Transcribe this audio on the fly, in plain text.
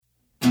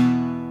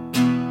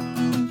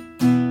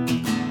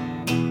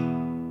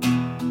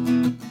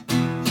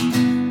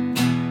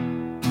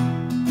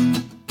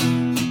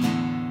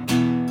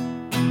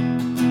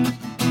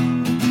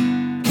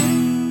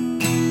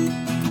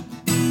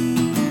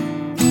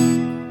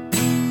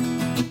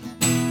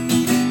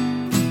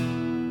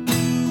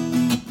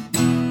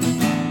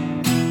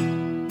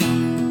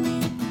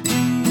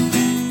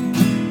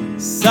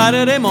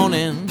Saturday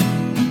morning,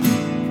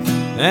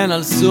 and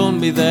I'll soon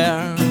be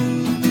there.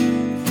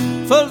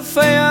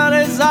 Fulfill your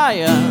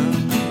desire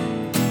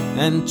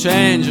and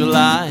change your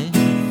life.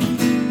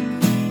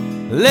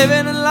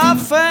 Living and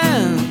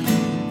laughing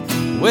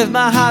with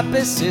my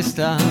happy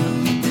sister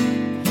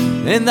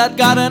in that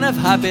garden of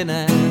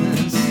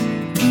happiness,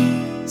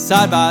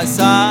 side by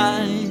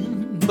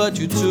side. But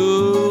you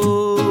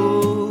took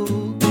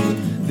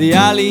the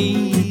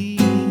alley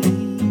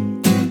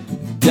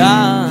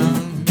down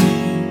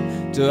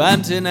to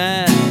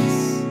emptiness.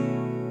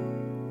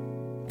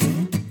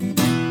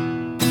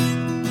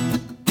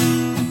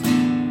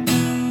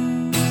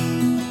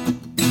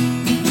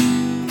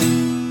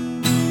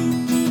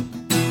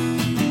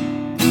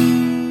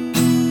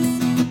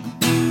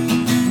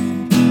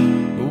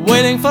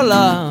 Waiting for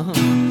love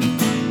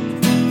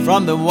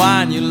from the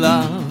one you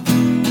love.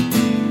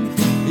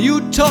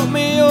 You took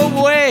me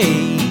away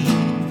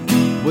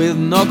with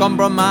no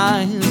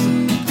compromise.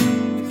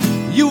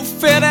 You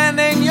fit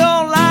ending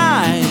your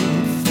life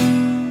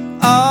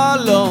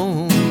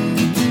alone.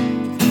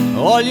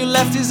 All you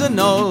left is a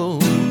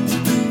note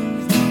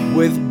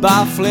with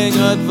baffling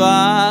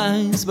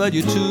advice. But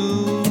you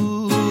took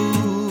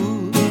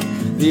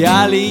the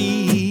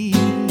alley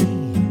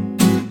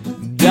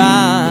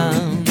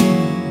down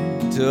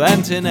to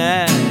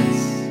emptiness.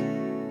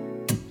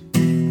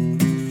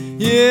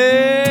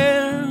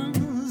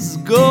 Years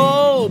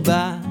go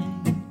by,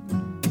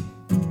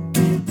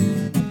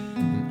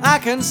 I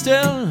can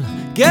still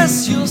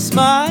guess your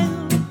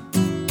smile.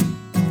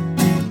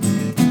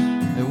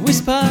 A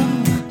whisper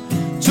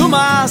to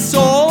my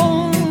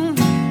soul.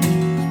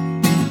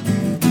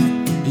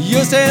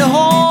 You said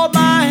hold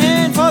my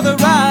hand for the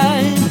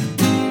ride.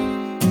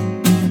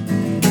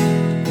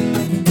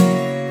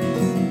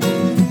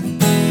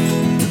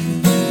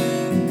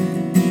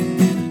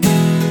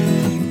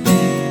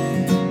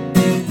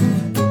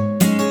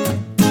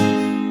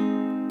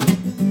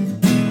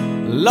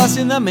 Lost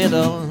in the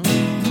middle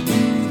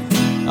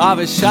of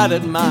a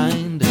shattered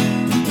mind.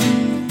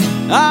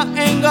 I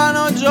ain't got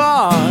no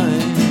joy,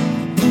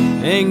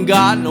 ain't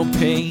got no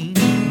pain.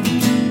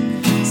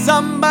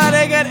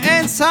 Somebody get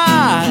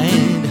inside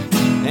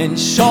and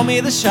show me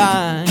the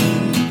shine.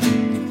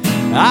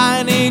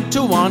 I need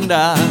to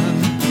wander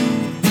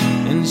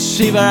and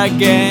shiver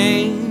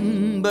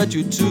again. But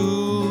you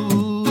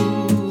took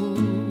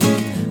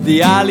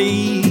the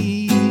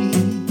alley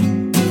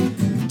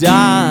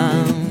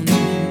down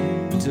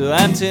to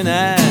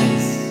emptiness.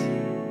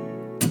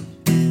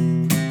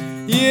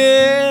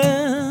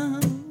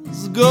 Years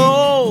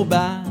go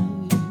by,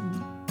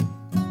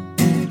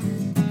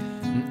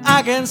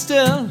 I can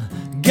still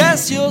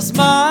guess your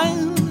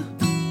smile.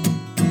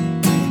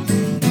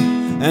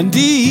 And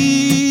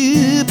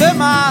deep in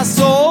my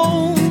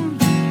soul,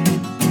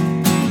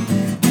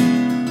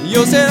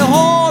 you said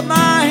hold my